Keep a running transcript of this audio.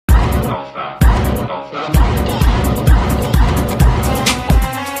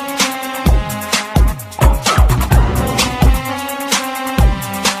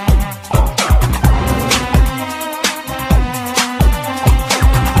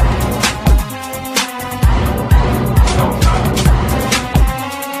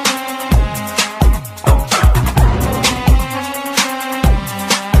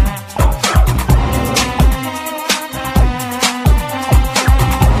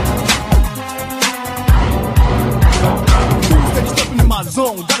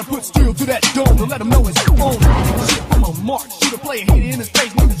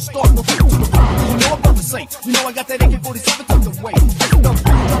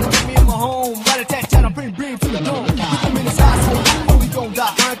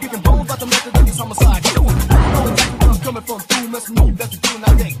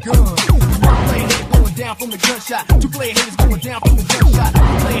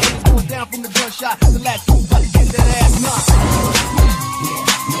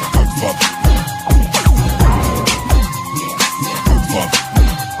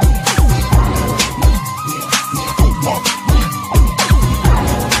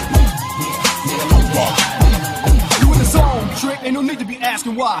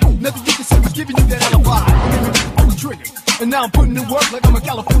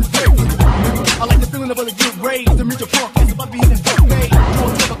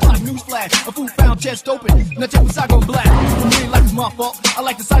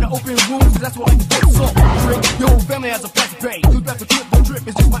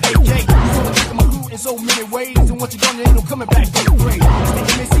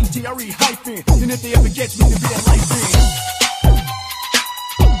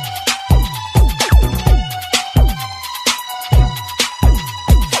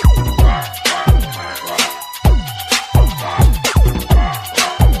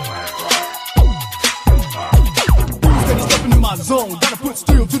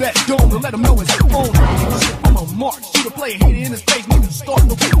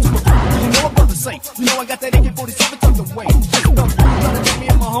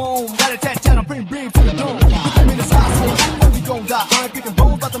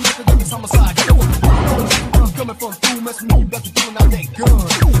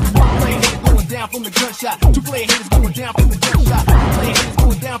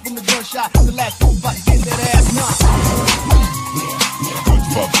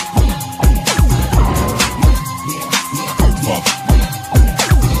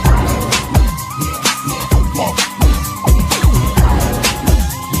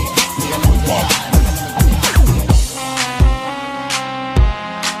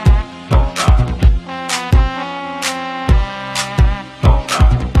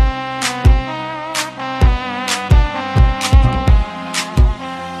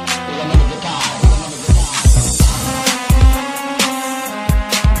Remember the time.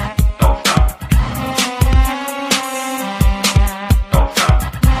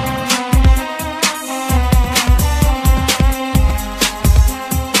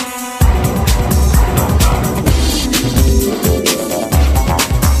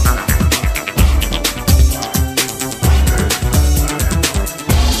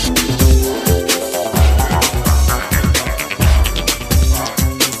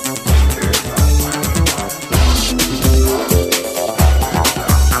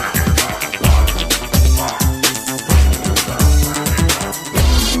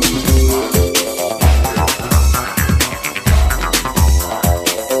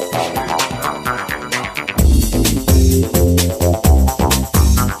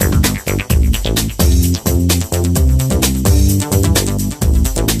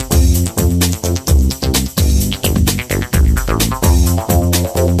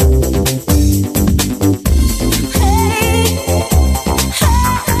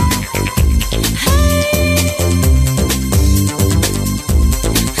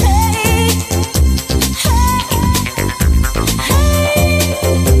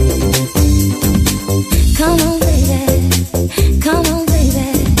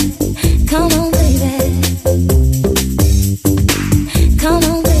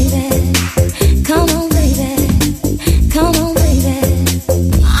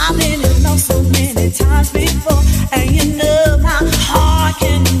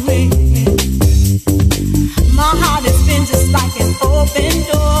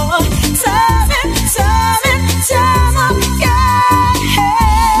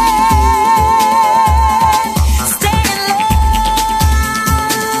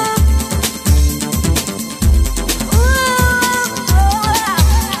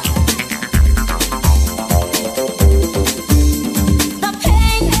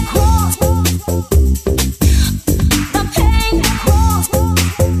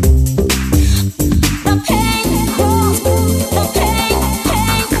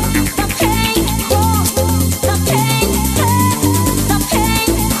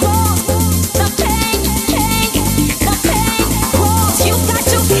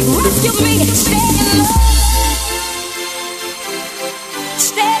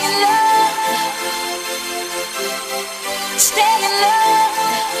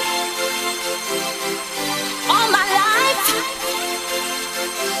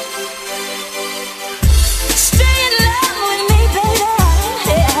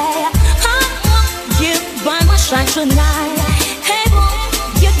 tonight. Hey boy,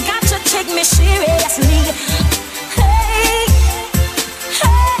 you got to take me seriously. Hey,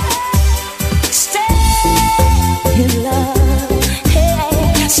 hey, stay in love.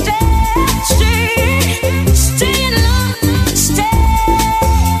 Hey, stay in love. Stay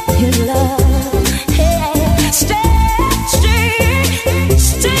in love. Hey, stay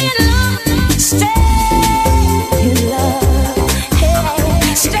in love. Stay in love. Hey, stay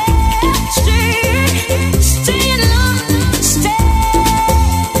in love.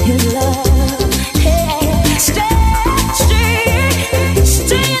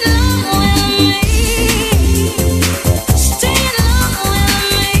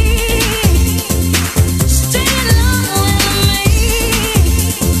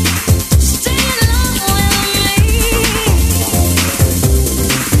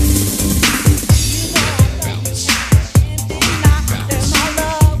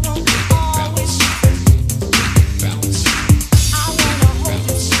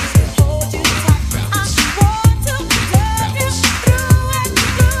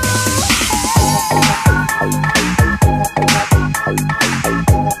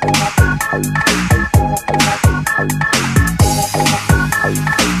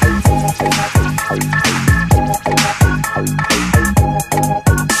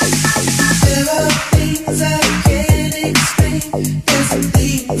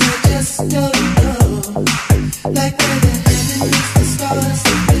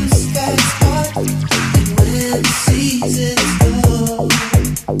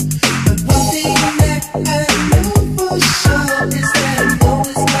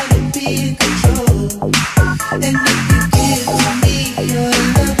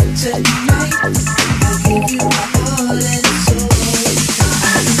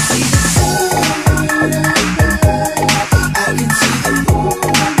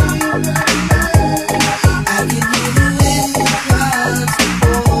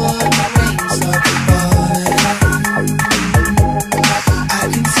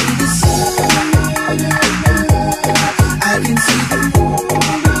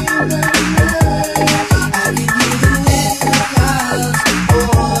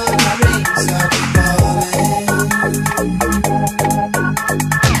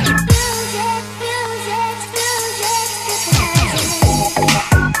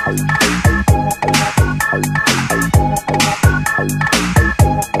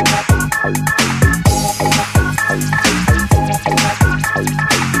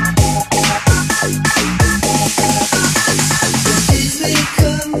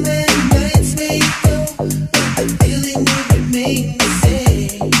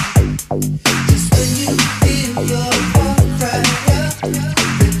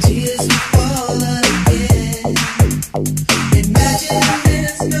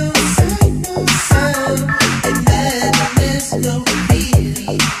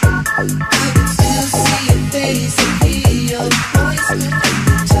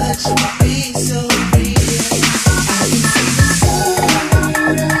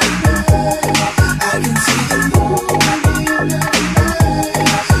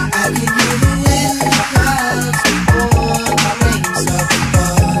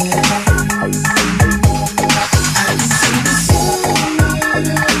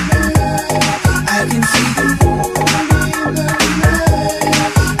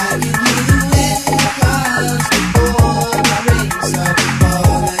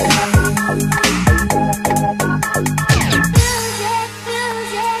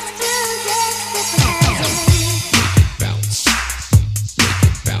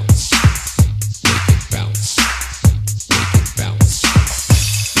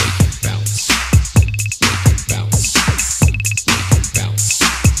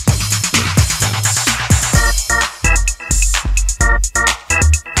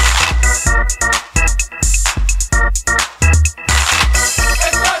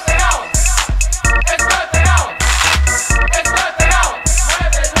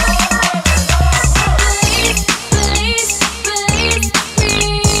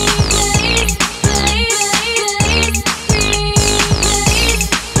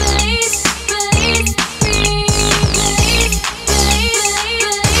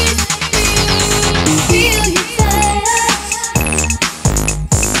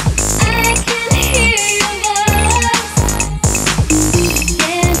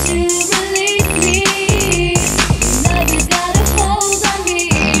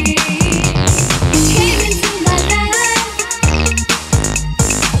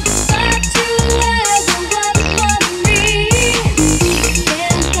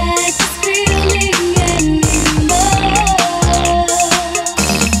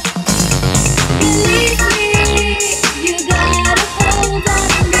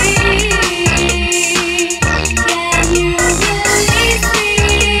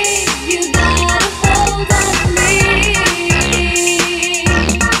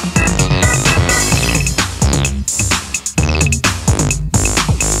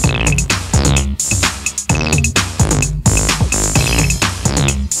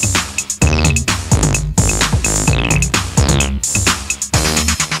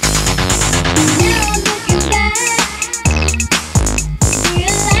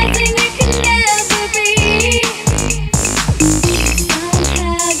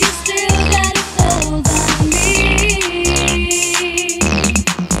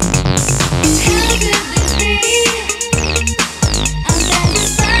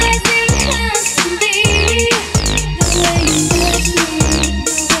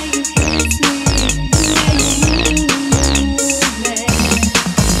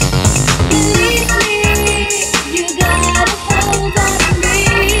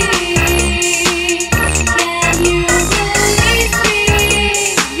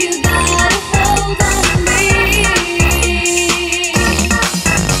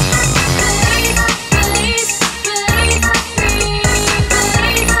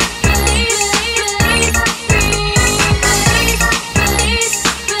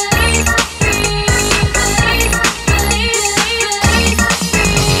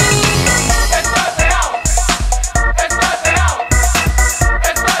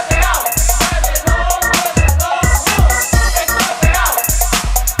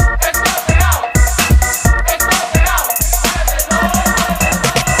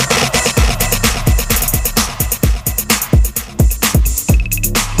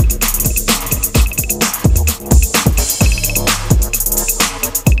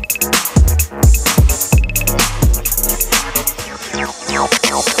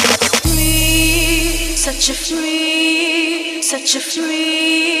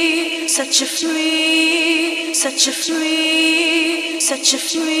 set you free, set you free, set you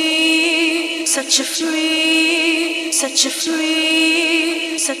free, set you free, set you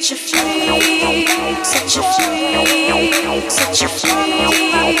free, set you free, set you free, set you free, set you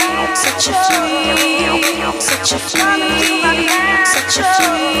free, set you free, set you free, set you free, set you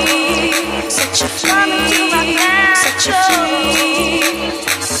free, set you free.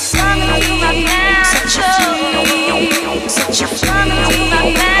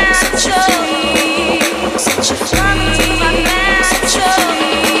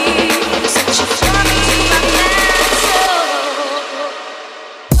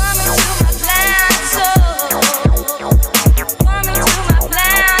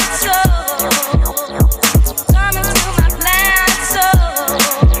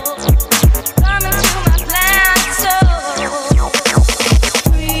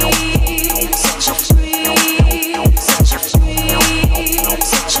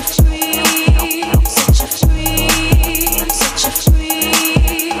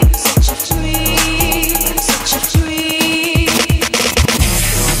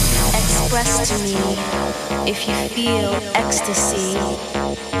 If you feel ecstasy,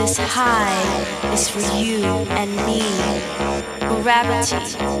 this high is for you and me. Gravity,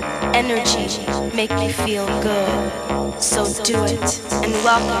 energy, make you feel good. So do it, and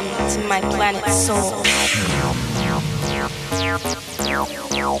welcome to my planet soul.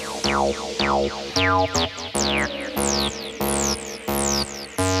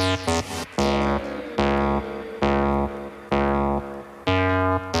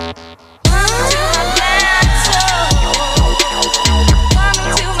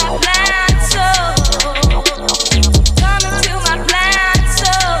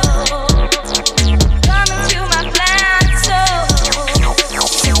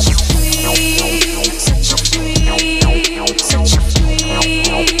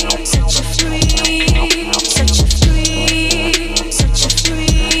 Set you free.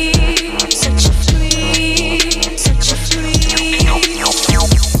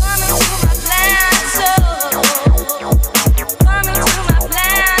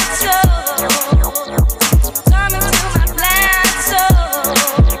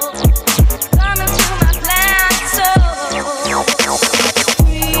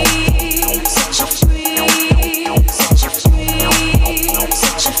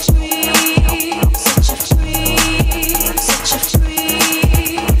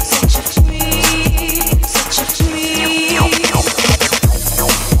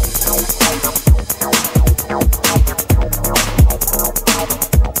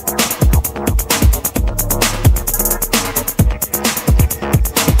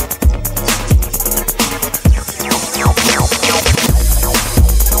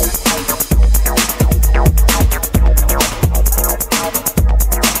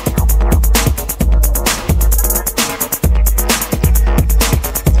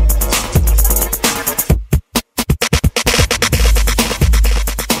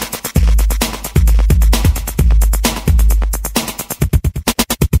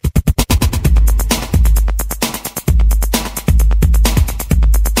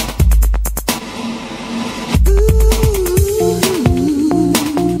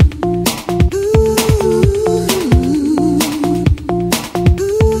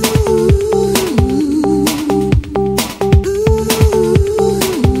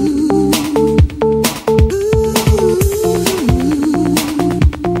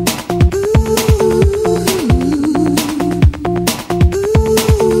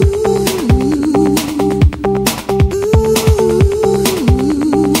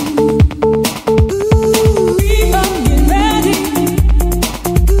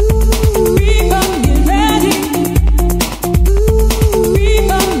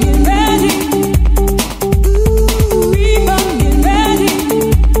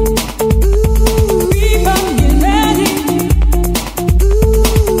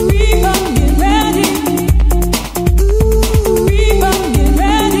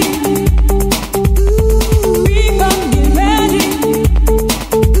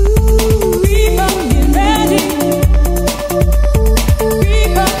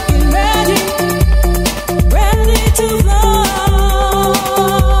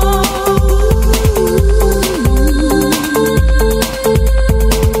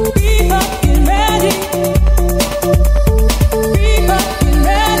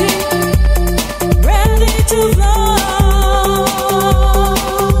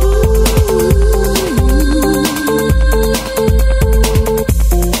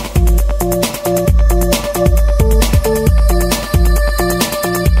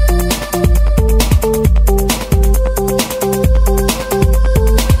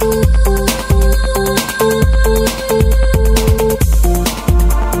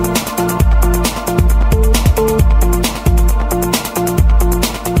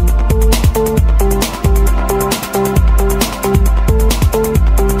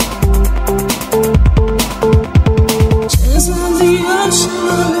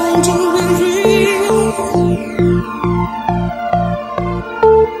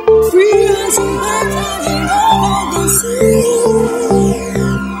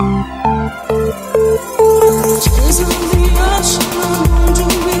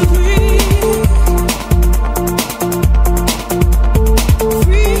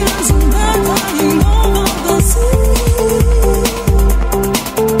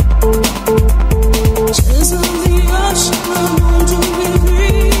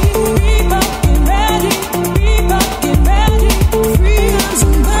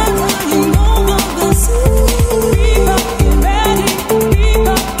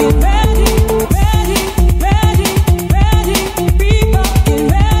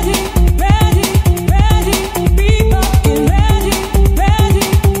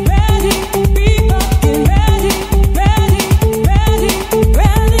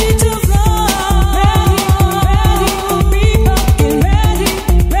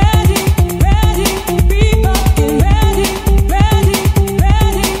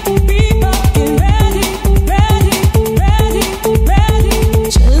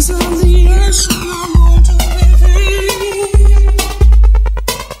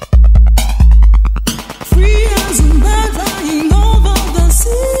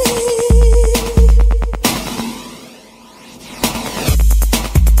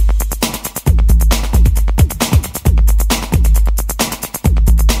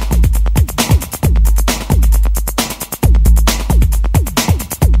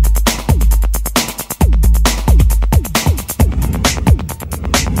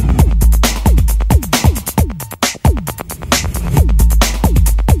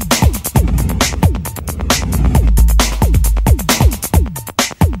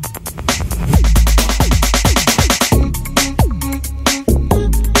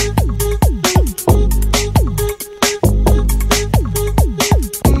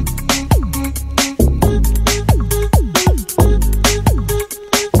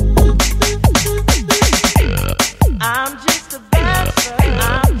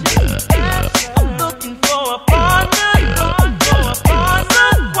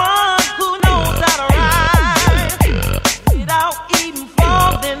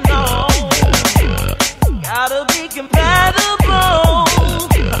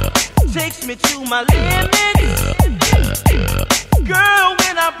 takes me to my limits. Girl,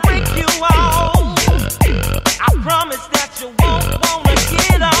 when I break you off, I promise that you won't wanna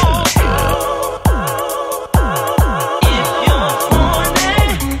get off. If you're horny,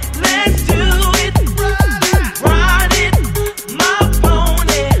 let's do it. Ride it, my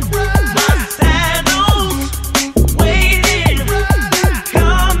pony, my saddle's waiting.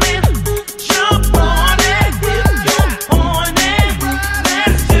 Come and jump on it. If you're horny,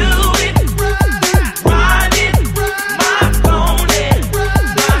 let's do it. Ride it, my pony,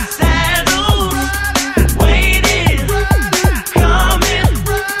 my saddle's waiting. Come and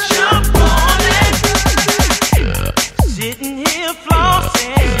jump on it. Sitting here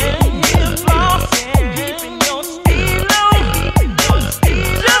flossing, keeping your stilo.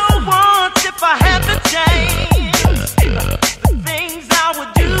 Just once, if I had the chance, the things I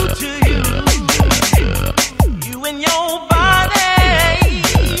would do to you, you and your body,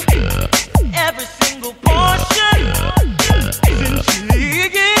 every single portion,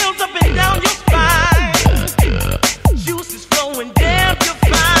 chills up and down your spine, juices flowing down your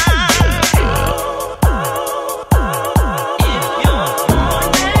spine. If you're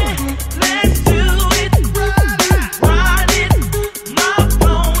horny, let's do it.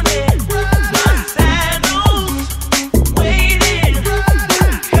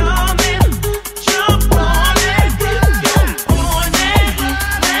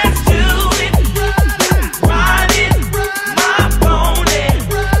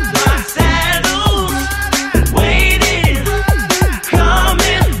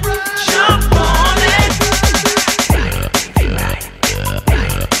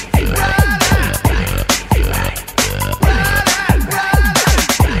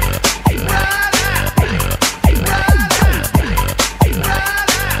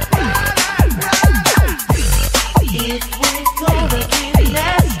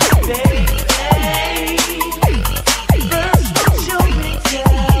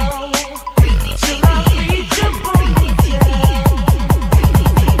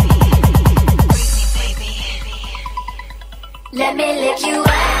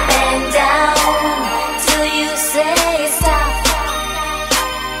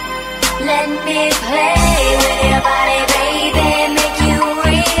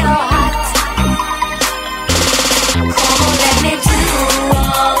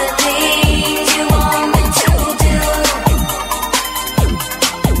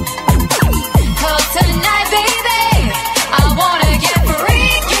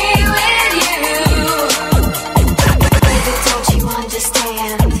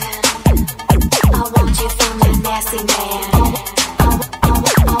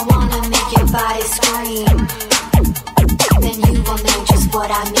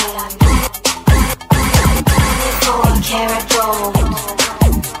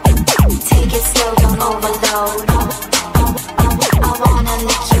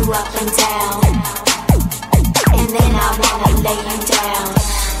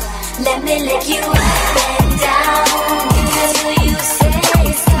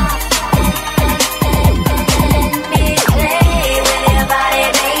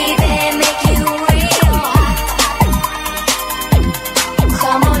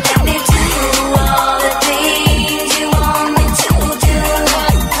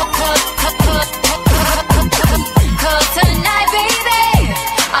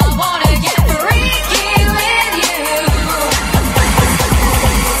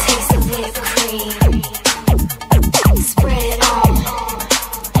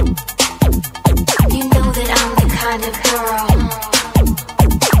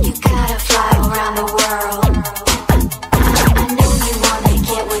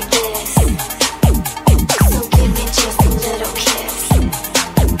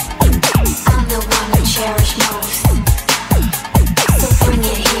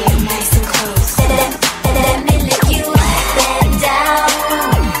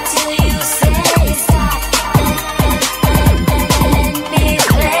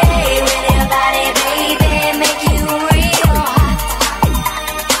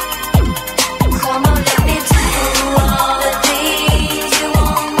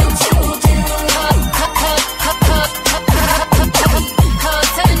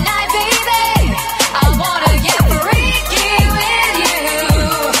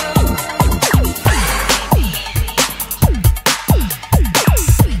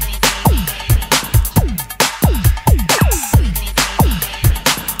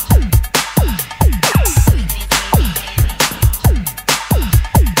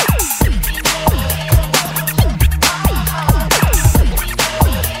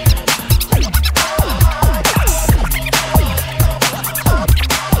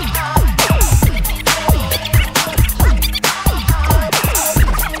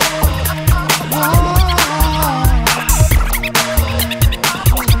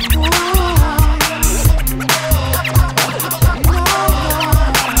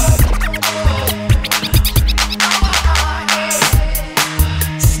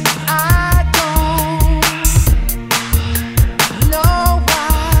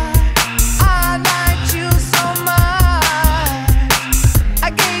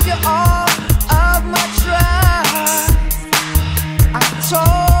 you all of my trust. I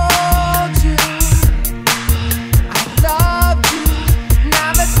told you I loved you.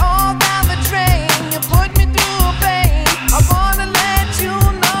 Now that's all down the drain. You put me through pain. I wanna let you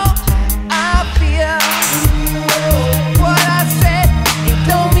know I feel. What I said, it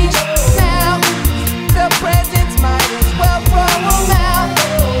don't mean now. The presence might as well throw them out.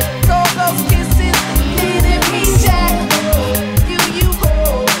 Throw those kisses, didn't mean jack. You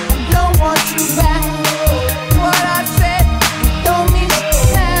know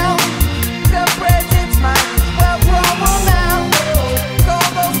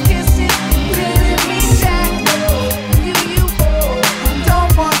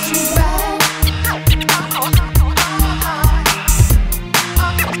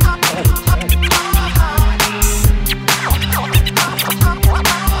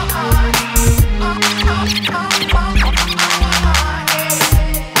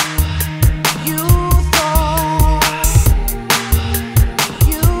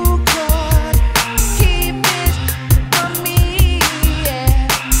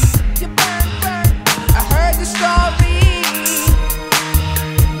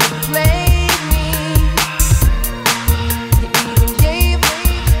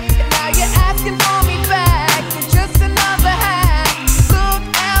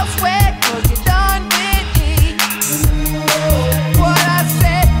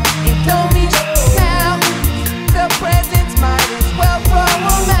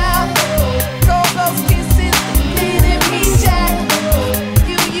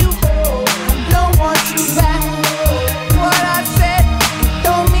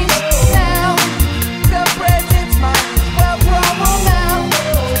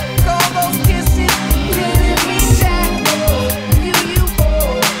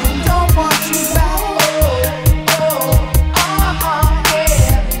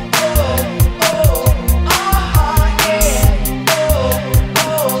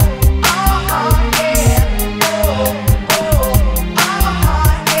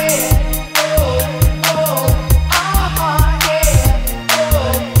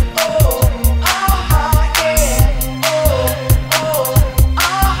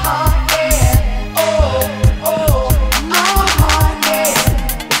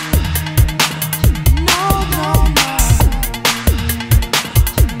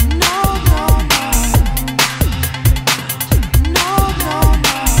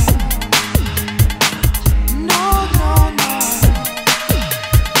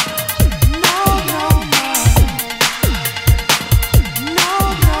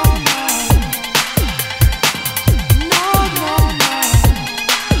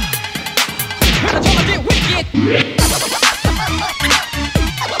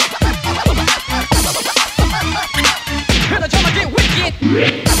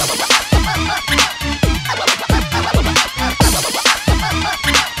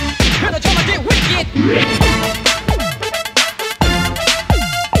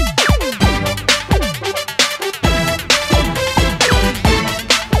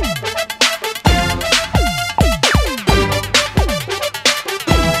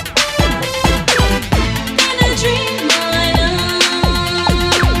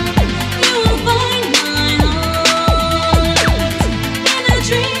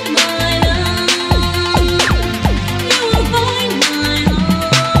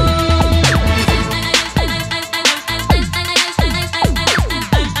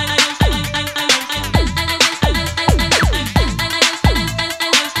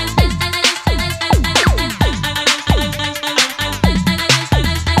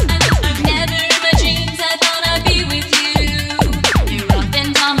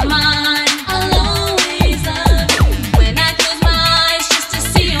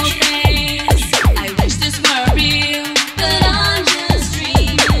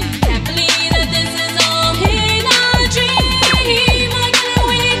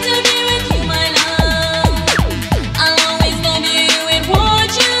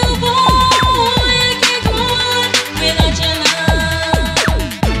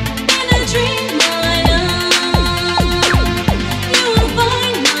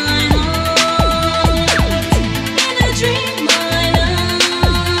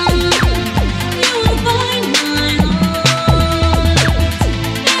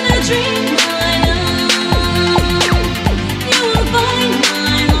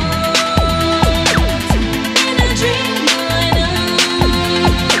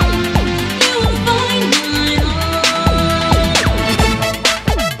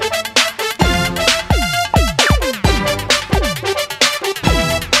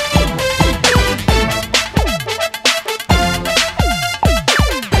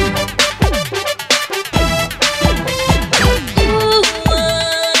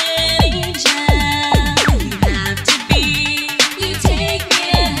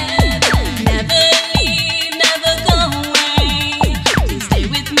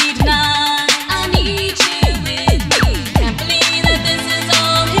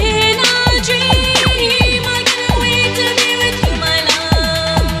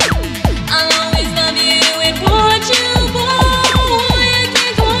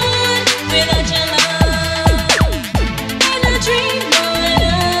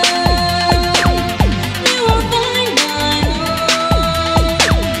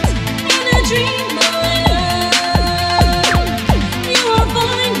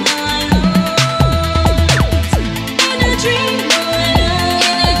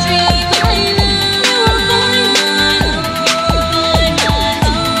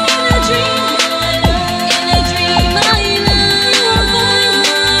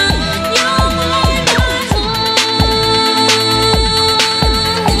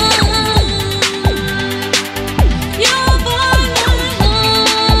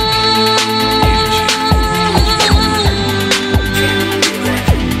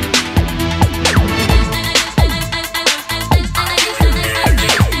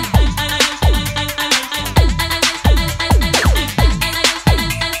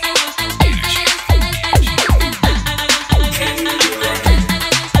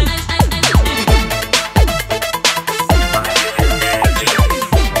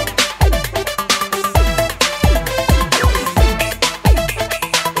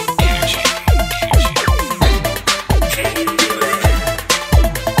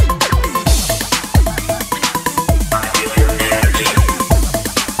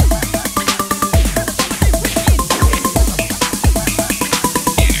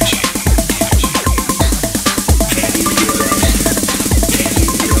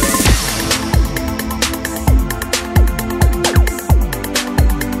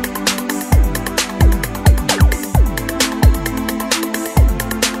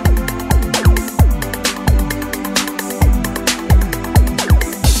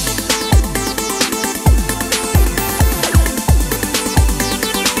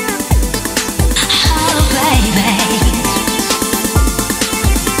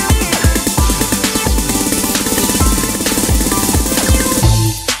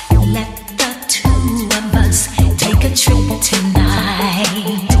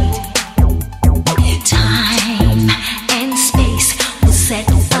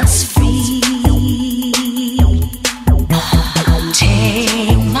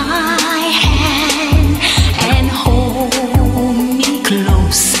my hand and hold me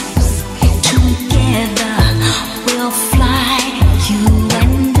close. Together we'll fly, you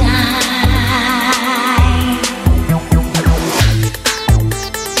and I.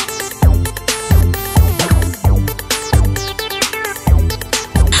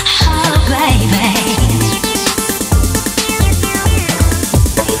 Oh, baby.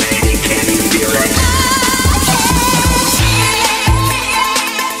 Can you feel it?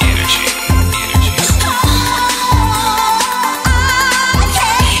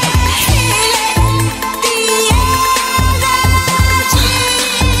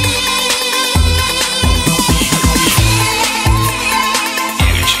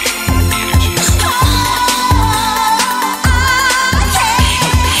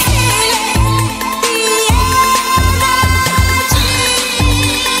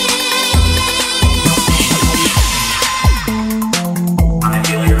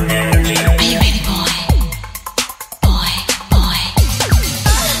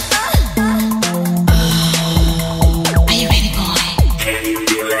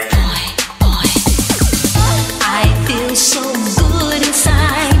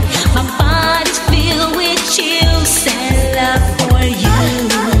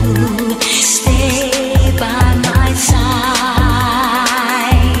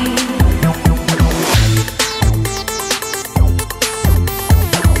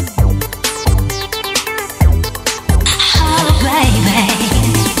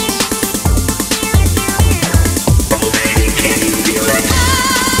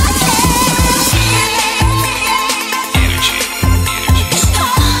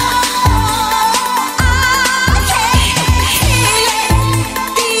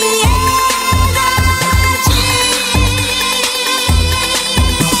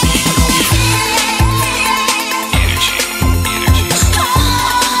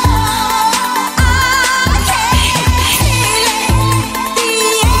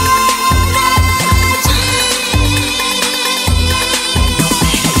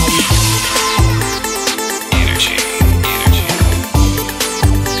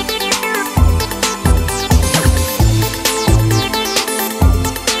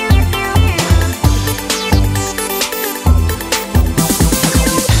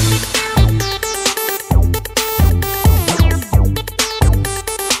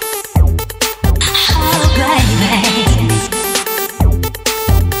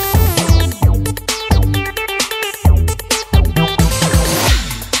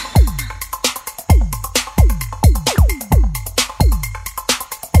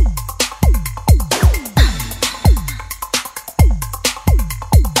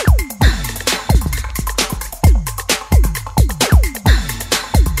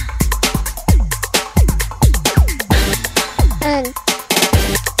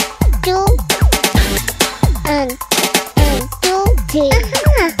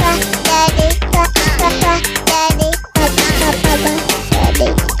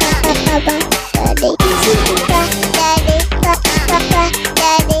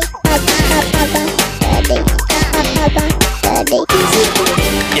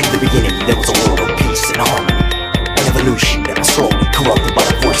 In the beginning, there was a world of peace and harmony, an evolution that was slowly corrupted by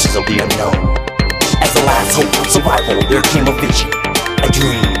the forces of the unknown. As the last hope of survival, there came a vision, a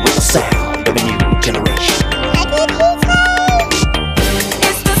dream with the sound of a new generation.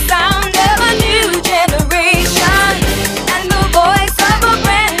 It's the sound of a new generation and the voice of a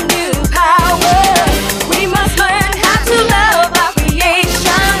brand new power. We must learn how to love our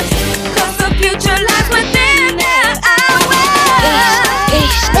creations, 'cause the future lies within that hour.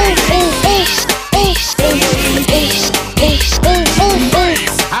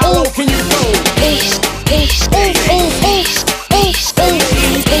 How low can you go?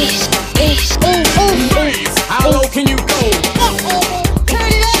 How low can you go?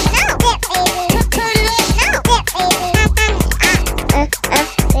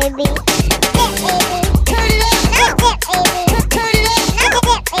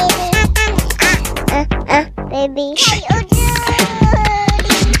 Baby.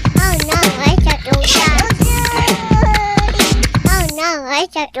 Oh no, I can't do that. Oh no, I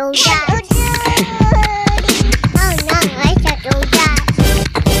can't do that. Oh no, I can't do that.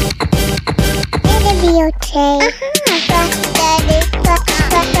 It'll be okay. Daddy, daddy,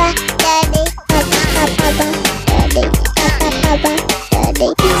 daddy, daddy.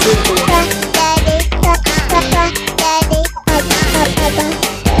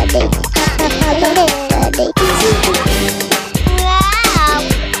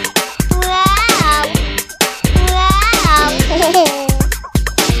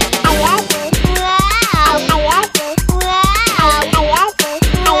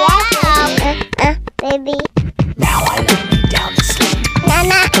 baby. Now I lay me down to sleep.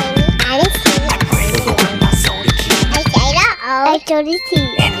 Nana, I see. I pray the Lord my soul to keep. I say that all. I told you to.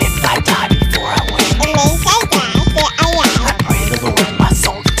 And if I die before I wake, And they say that, say I pray the Lord my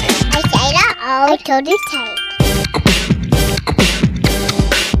soul to take. I say that all. I told you to.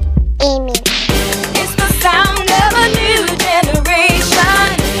 Amy. It's the sound of a new generation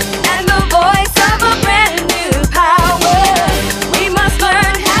and the voice of a brand new power. We must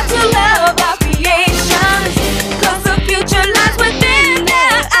learn how to love our creations, 'cause the future lies within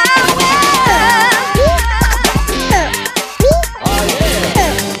that hour.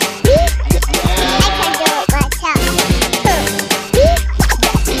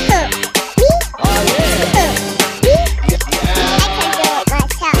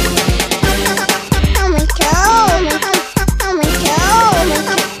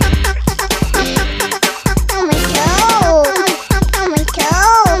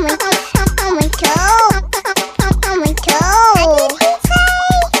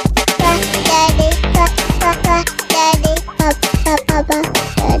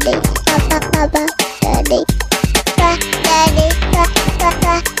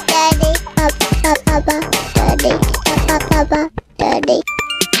 Daddy.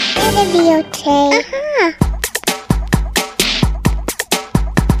 It'll be okay.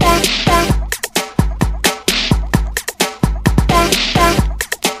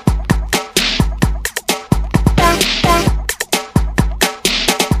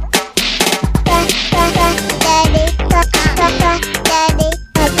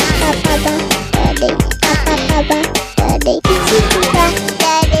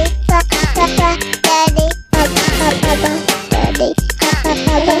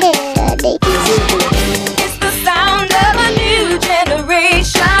 It's the sound of a new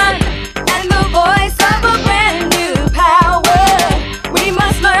generation and the voice of a brand new power. We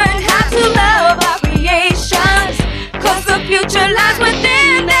must learn how to love our creations, 'cause the future lies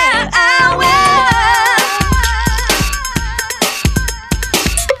within that hour.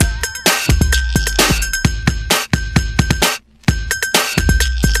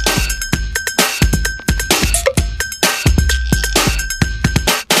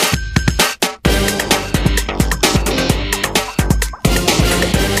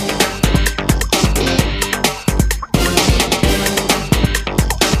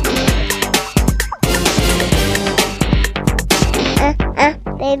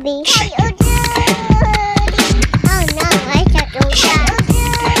 Baby. Oh no, I can't do that.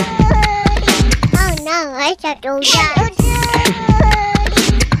 Oh no, I can't do that.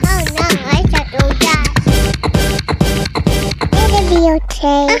 Oh no, I can't do that. It'll be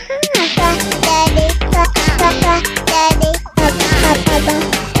okay. Daddy, daddy,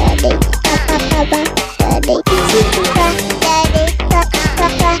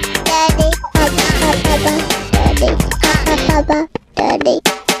 daddy.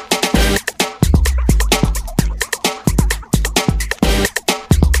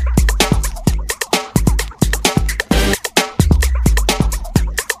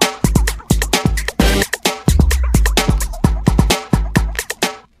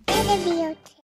 It'll be okay.